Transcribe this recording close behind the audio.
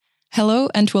Hello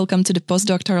and welcome to the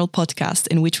Postdoctoral Podcast,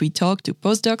 in which we talk to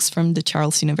postdocs from the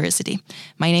Charles University.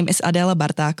 My name is Adela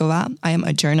Bartáková. I am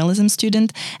a journalism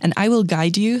student, and I will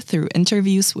guide you through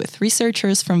interviews with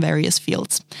researchers from various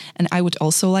fields. And I would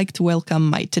also like to welcome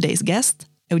my today's guest,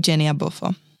 Eugenia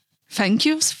Boffo. Thank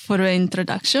you for the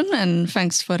introduction and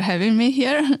thanks for having me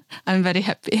here. I'm very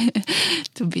happy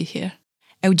to be here.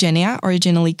 Eugenia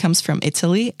originally comes from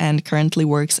Italy and currently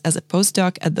works as a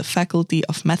postdoc at the Faculty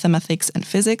of Mathematics and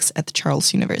Physics at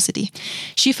Charles University.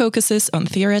 She focuses on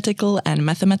theoretical and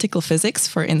mathematical physics.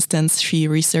 For instance, she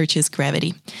researches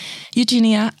gravity.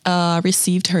 Eugenia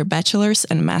received her bachelor's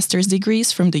and master's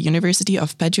degrees from the University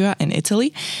of Padua in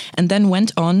Italy and then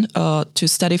went on to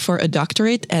study for a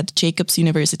doctorate at Jacobs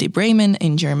University Bremen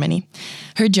in Germany.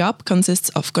 Her job consists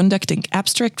of conducting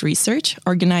abstract research,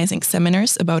 organizing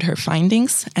seminars about her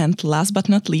findings, and last but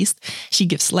not least, she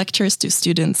gives lectures to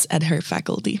students at her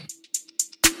faculty.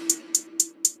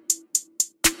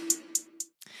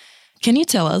 Can you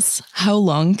tell us how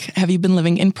long have you been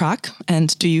living in Prague,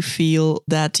 and do you feel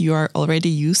that you are already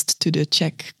used to the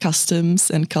Czech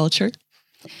customs and culture?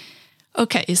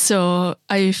 Okay, so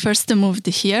I first moved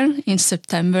here in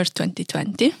September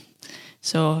 2020.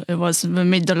 So it was the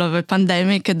middle of a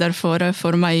pandemic, therefore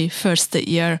for my first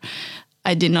year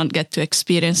I did not get to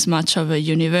experience much of a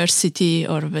university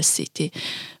or the city.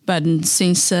 But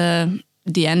since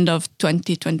the end of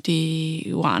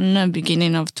 2021,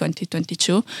 beginning of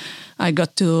 2022, I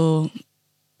got to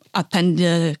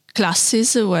attend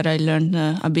classes where I learned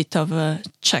a bit of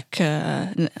Czech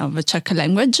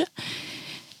language.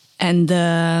 And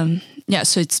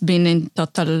so it's been in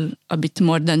total a bit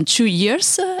more than 2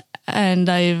 years, and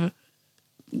I've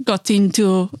got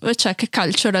into the Czech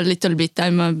culture a little bit.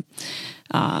 I'm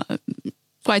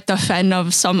quite a fan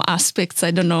of some aspects.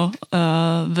 I don't know,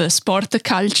 the sport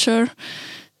culture,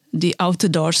 the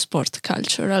outdoor sport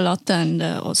culture a lot, and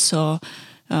also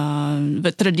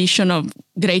the tradition of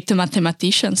great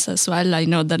mathematicians as well. I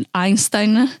know that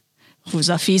Einstein, who's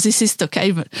a physicist,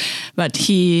 but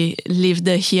he lived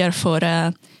here for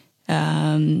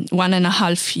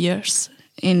 1.5 years.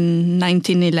 In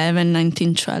 1911,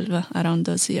 1912, around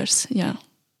those years, yeah.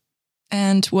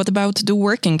 And what about the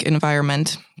working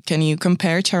environment? Can you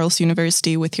compare Charles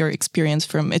University with your experience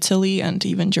from Italy and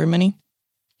even Germany?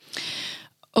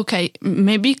 Okay,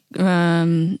 maybe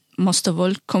most of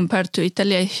all, compared to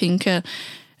Italy, I think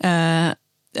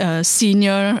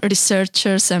senior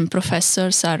researchers and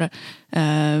professors are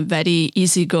very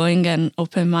easygoing and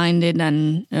open-minded,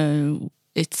 and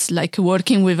it's like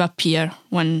working with a peer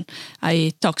when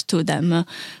I talk to them.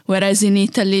 Whereas in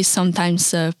Italy,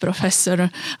 sometimes professors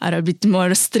are a bit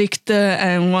more strict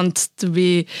and want to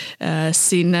be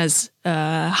seen as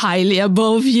highly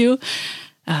above you.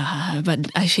 But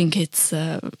I think it's,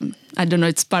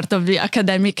 it's part of the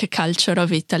academic culture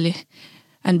of Italy.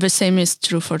 And the same is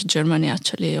true for Germany,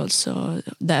 actually. Also,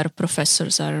 their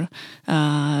professors are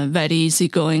very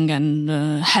easygoing and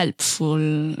helpful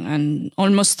and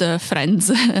almost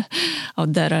friends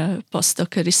of their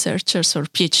postdoc researchers or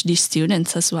PhD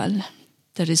students as well.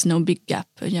 There is no big gap,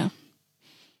 yeah.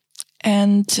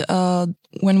 And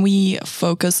when we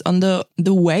focus on the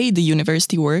way the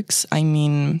university works, I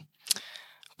mean,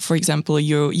 for example,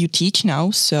 you teach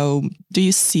now, so do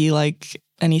you see like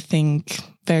anything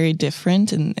very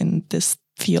different in this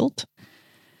field?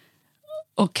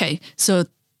 Okay, so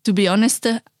to be honest,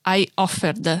 I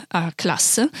offered a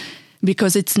class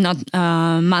because it's not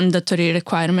a mandatory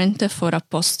requirement for a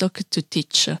postdoc to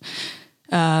teach.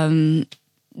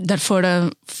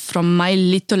 Therefore, from my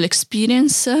little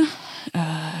experience,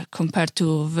 compared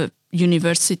to the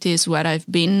universities where I've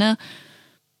been,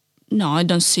 no, I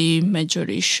don't see major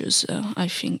issues. I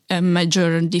think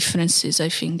major differences. I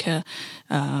think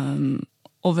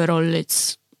overall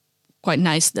it's quite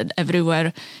nice that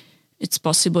everywhere it's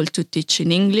possible to teach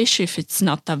in English if it's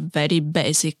not a very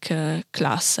basic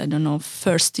class. I don't know,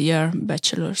 first year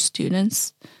bachelor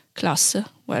students class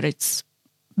where it's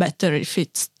better if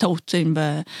it's taught in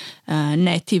the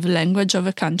native language of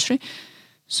a country.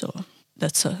 So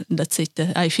that's it.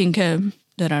 I think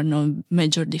there are no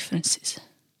major differences.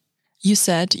 You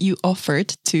said you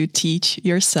offered to teach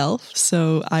yourself,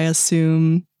 so I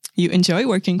assume you enjoy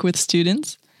working with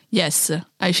students? Yes,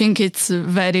 I think it's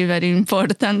very, very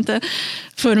important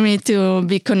for me to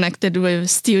be connected with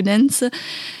students.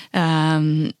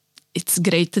 It's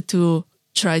great to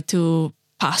try to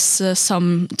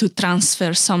to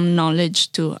transfer some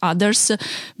knowledge to others,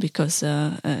 because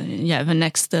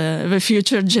the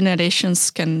future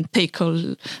generations can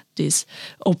tackle these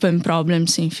open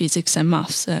problems in physics and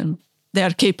maths, and they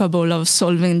are capable of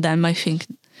solving them, I think,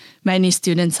 many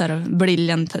students are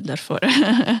brilliant, therefore.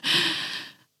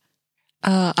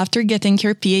 After getting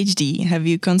your PhD, have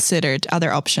you considered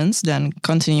other options than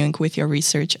continuing with your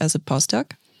research as a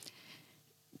postdoc?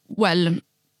 Well,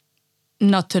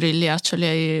 not really. Actually,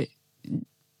 I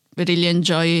really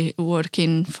enjoy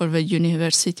working for the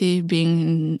university,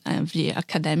 being in the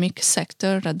academic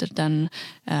sector rather than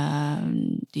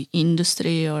the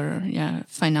industry or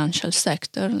financial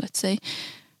sector, let's say,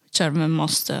 which are the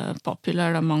most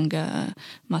popular among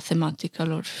mathematicians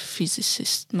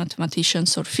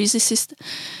or physicists.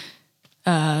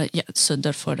 So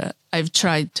therefore I've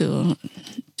tried to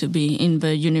be in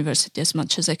the university as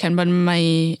much as I can, but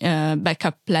my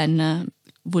backup plan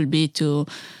will be to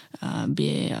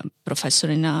be a professor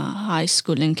in a high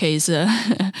school in case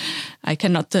I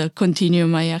cannot continue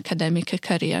my academic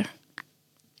career.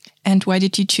 And why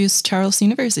did you choose Charles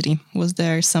University? Was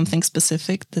there something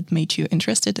specific that made you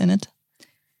interested in it?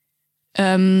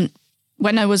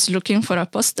 When I was looking for a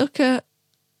postdoc,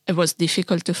 it was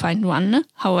difficult to find one.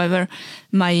 However,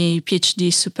 my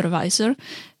PhD supervisor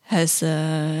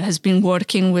has been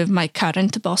working with my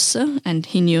current boss, and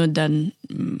he knew that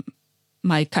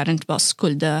my current boss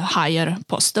could hire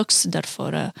postdocs.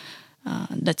 Therefore,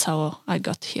 that's how I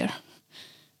got here.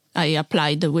 I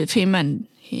applied with him and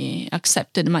he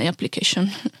accepted my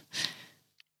application.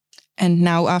 And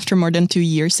now, after more than 2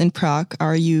 years in Prague,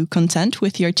 are you content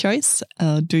with your choice?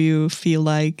 Do you feel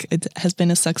like it has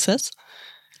been a success?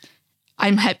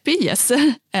 I'm happy, yes.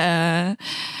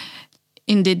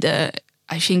 Indeed,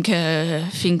 I think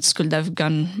things could have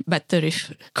gone better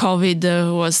if COVID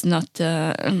was not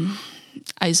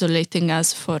isolating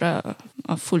us for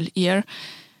a full year.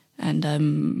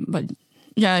 And but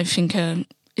yeah, I think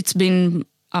it's been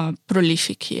a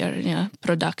prolific year,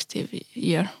 productive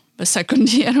year. The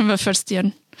second year, the first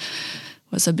year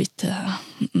was a bit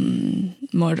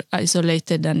more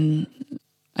isolated, and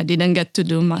I didn't get to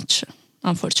do much,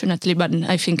 unfortunately. But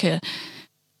I think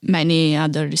many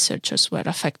other researchers were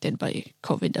affected by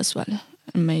COVID as well,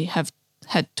 and may have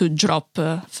had to drop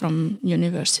from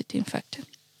university, in fact.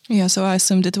 Yeah, so I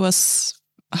assumed it was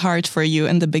hard for you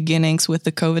in the beginnings with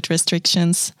the COVID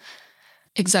restrictions.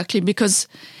 Exactly, because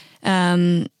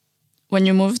when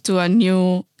you move to a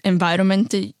new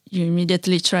environment, you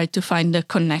immediately try to find the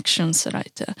connections,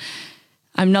 right?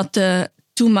 I'm not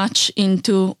too much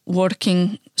into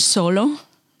working solo.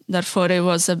 Therefore, it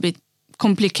was a bit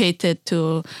complicated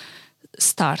to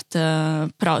start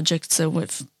projects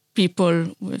with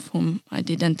people with whom I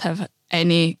didn't have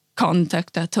any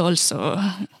contact at all. So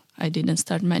I didn't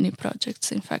start many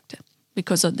projects, in fact,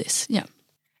 because of this, yeah.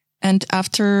 And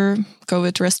after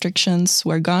COVID restrictions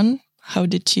were gone, how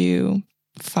did you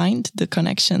find the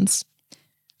connections?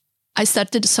 I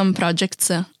started some projects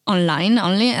online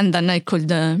only, and then I could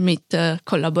meet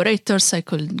collaborators. I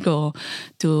could go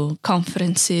to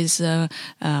conferences,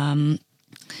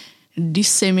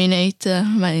 disseminate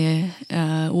my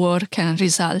work and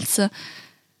results.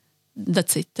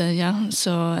 That's it, yeah.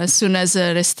 So as soon as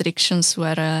restrictions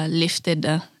were lifted,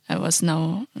 I was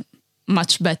now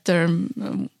much better,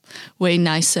 way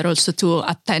nicer also to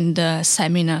attend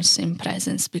seminars in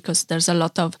presence, because there's a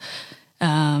lot of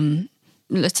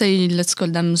let's call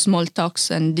them small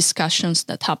talks and discussions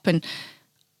that happen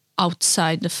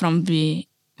outside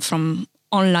from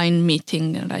online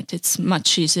meeting, right? It's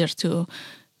much easier to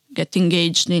get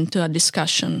engaged into a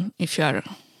discussion if you are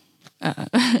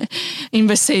in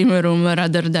the same room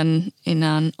rather than in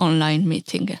an online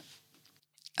meeting.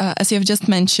 As you have just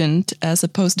mentioned, as a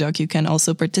postdoc, you can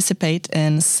also participate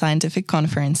in scientific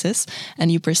conferences, and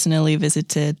you personally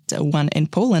visited one in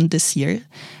Poland this year.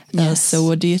 Yes. So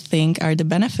what do you think are the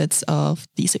benefits of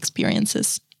these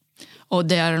experiences? Oh,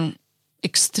 they are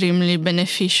extremely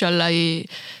beneficial.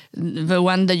 The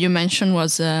one that you mentioned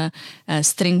was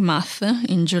string math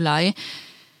in July.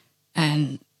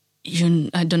 And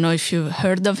I don't know if you've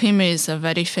heard of him. He's a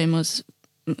very famous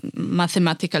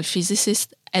mathematical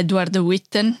physicist, Edward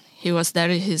Witten. He was there.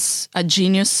 He's a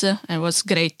genius. It was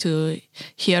great to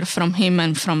hear from him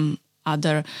and from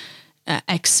other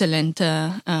excellent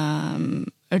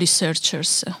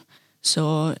researchers.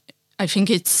 So I think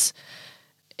it's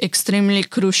extremely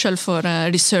crucial for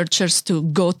researchers to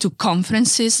go to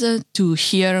conferences to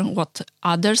hear what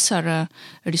others are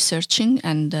researching,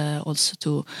 and also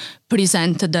to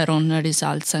present their own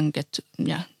results and get to,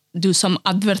 do some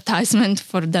advertisement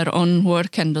for their own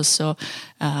work, and also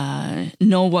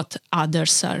know what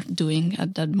others are doing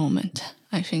at that moment.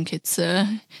 I think it's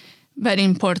very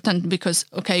important because,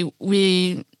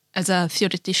 we as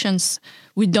theoreticians,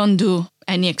 we don't do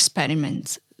any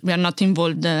experiments. We are not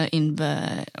involved in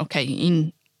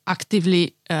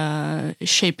actively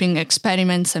shaping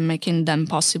experiments and making them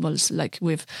possible, like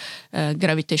with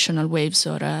gravitational waves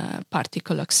or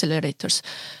particle accelerators.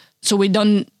 So we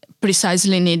don't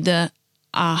precisely need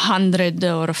 100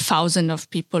 or 1,000 of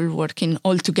people working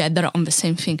all together on the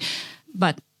same thing.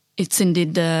 But it's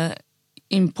indeed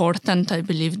important, I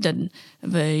believe, that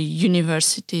the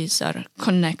universities are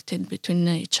connected between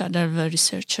each other, the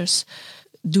researchers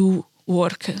do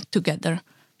work together.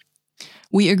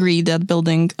 We agree that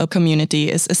building a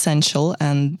community is essential,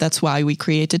 and that's why we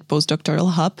created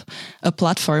Postdoctoral Hub, a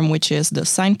platform which is the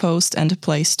signpost and a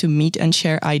place to meet and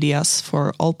share ideas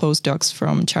for all postdocs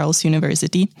from Charles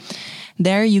University.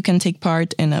 There you can take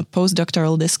part in a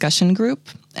postdoctoral discussion group,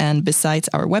 and besides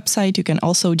our website, you can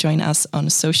also join us on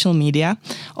social media.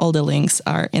 All the links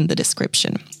are in the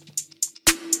description.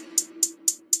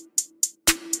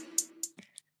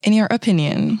 In your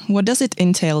opinion, what does it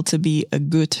entail to be a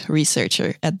good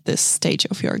researcher at this stage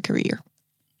of your career?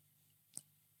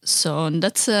 So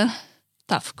that's a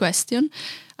tough question.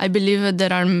 I believe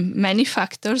there are many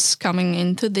factors coming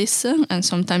into this, and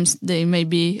sometimes they may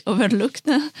be overlooked.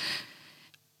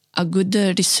 A good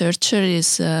researcher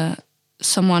is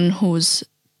someone who's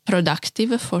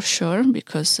productive for sure,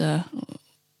 because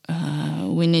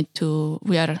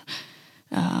we are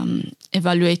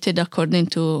evaluated according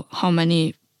to how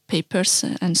many papers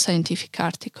and scientific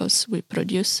articles we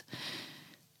produce.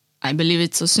 I believe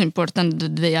it's also important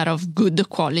that they are of good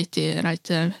quality,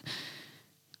 right?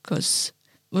 Because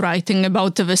writing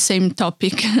about the same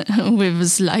topic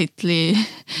with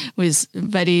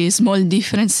very small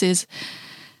differences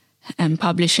and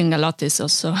publishing a lot is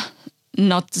also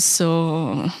not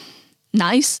so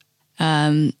nice.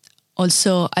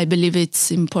 Also, I believe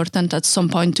it's important at some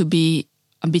point to be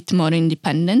a bit more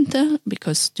independent,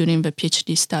 because during the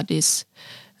PhD studies,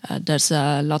 there's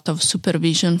a lot of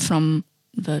supervision from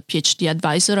the PhD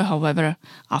advisor. However,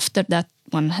 after that,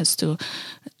 one has to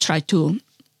try to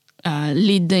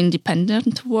lead the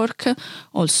independent work,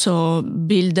 also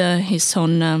build his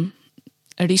own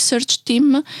research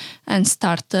team, and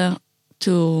start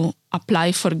to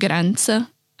apply for grants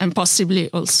and possibly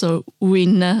also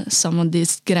win some of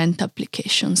these grant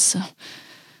applications.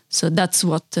 So that's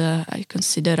what I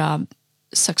consider a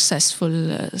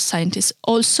successful scientist.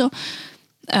 Also,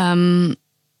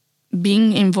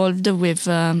 being involved with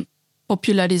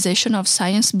popularization of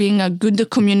science, being a good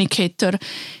communicator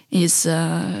is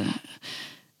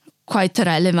quite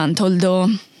relevant, although,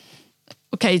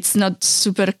 it's not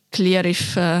super clear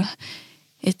if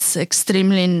it's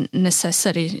extremely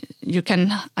necessary. You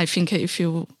can, I think, if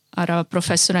you are a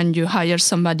professor and you hire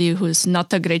somebody who's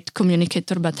not a great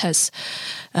communicator but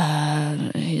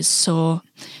is so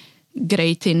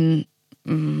great in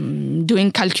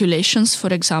doing calculations,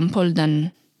 for example,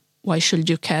 then why should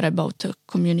you care about the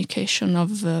communication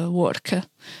of work?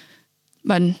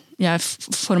 But yeah,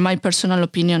 for my personal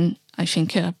opinion, I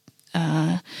think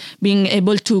being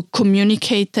able to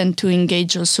communicate and to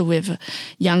engage also with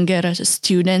younger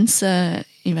students,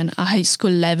 even a high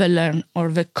school level or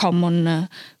the common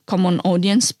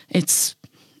audience, it's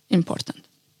important.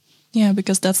 Yeah,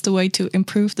 because that's the way to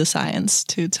improve the science,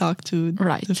 to talk to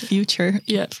the future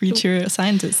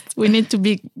scientists. We need to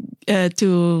be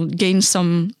to gain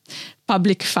some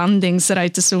public fundings,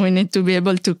 right? So we need to be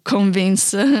able to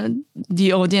convince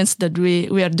the audience that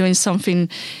we are doing something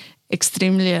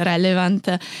extremely relevant,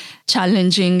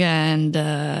 challenging, and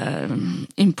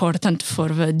important for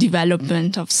the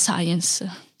development of science.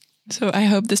 So I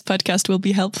hope this podcast will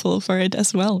be helpful for it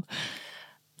as well.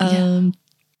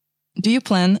 Do you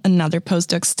plan another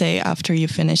postdoc stay after you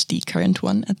finish the current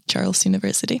one at Charles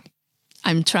University?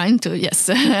 I'm trying to, yes.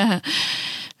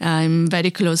 I'm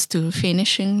very close to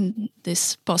finishing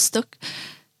this postdoc.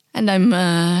 And I'm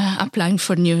applying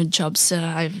for new jobs.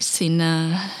 I've seen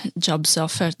jobs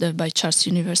offered by Charles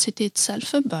University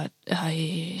itself, but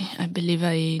I believe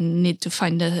I need to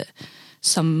find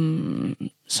some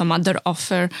other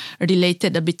offer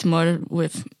related a bit more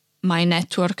with my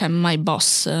network and my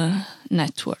boss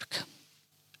network.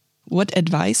 What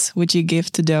advice would you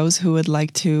give to those who would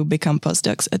like to become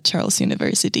postdocs at Charles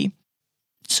University?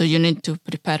 So you need to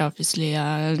prepare, obviously,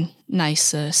 a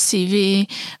nice CV,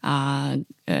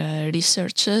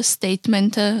 research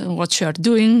statement, what you are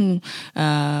doing,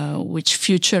 which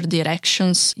future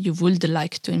directions you would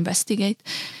like to investigate.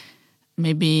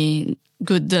 Maybe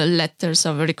good letters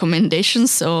of recommendation,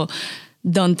 so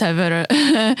don't ever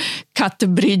cut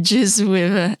bridges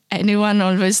with anyone.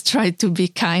 Always try to be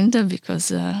kind,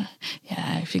 because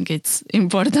I think it's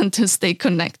important to stay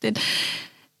connected.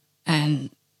 And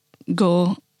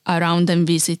go around and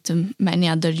visit many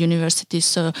other universities.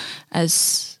 So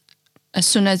as as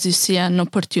soon as you see an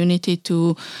opportunity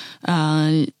to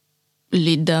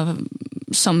lead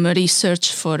some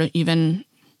research for even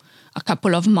a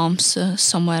couple of months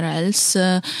somewhere else,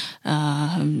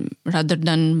 rather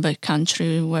than the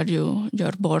country where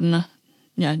you're born,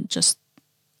 just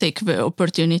take the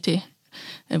opportunity.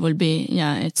 It will be,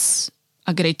 it's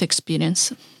a great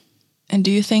experience. And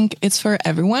do you think it's for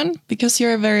everyone? Because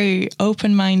you're very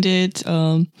open-minded.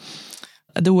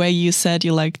 The way you said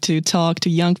you like to talk to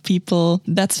young people,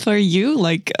 that's for you,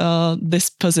 like this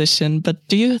position. But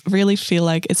do you really feel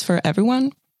like it's for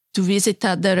everyone? To visit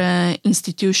other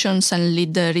institutions and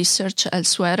lead the research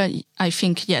elsewhere, I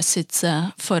think, yes, it's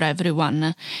for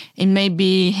everyone. It may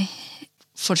be,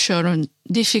 for sure,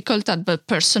 difficult at the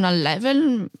personal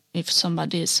level if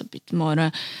somebody is a bit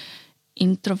more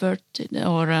introverted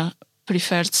or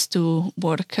prefers to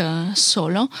work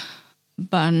solo.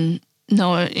 But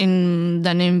no, in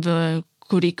the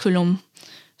curriculum,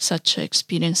 such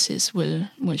experiences will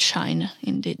shine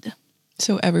indeed.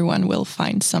 So everyone will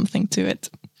find something to it.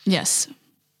 Yes.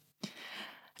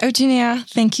 Eugenia,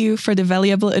 thank you for the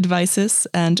valuable advices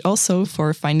and also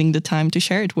for finding the time to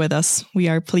share it with us. We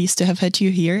are pleased to have had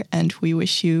you here and we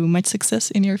wish you much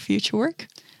success in your future work.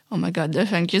 Oh my God,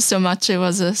 thank you so much. It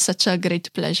was such a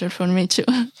great pleasure for me too.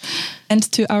 And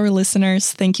to our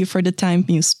listeners, thank you for the time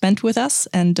you spent with us.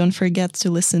 And don't forget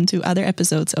to listen to other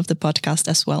episodes of the podcast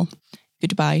as well.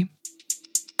 Goodbye.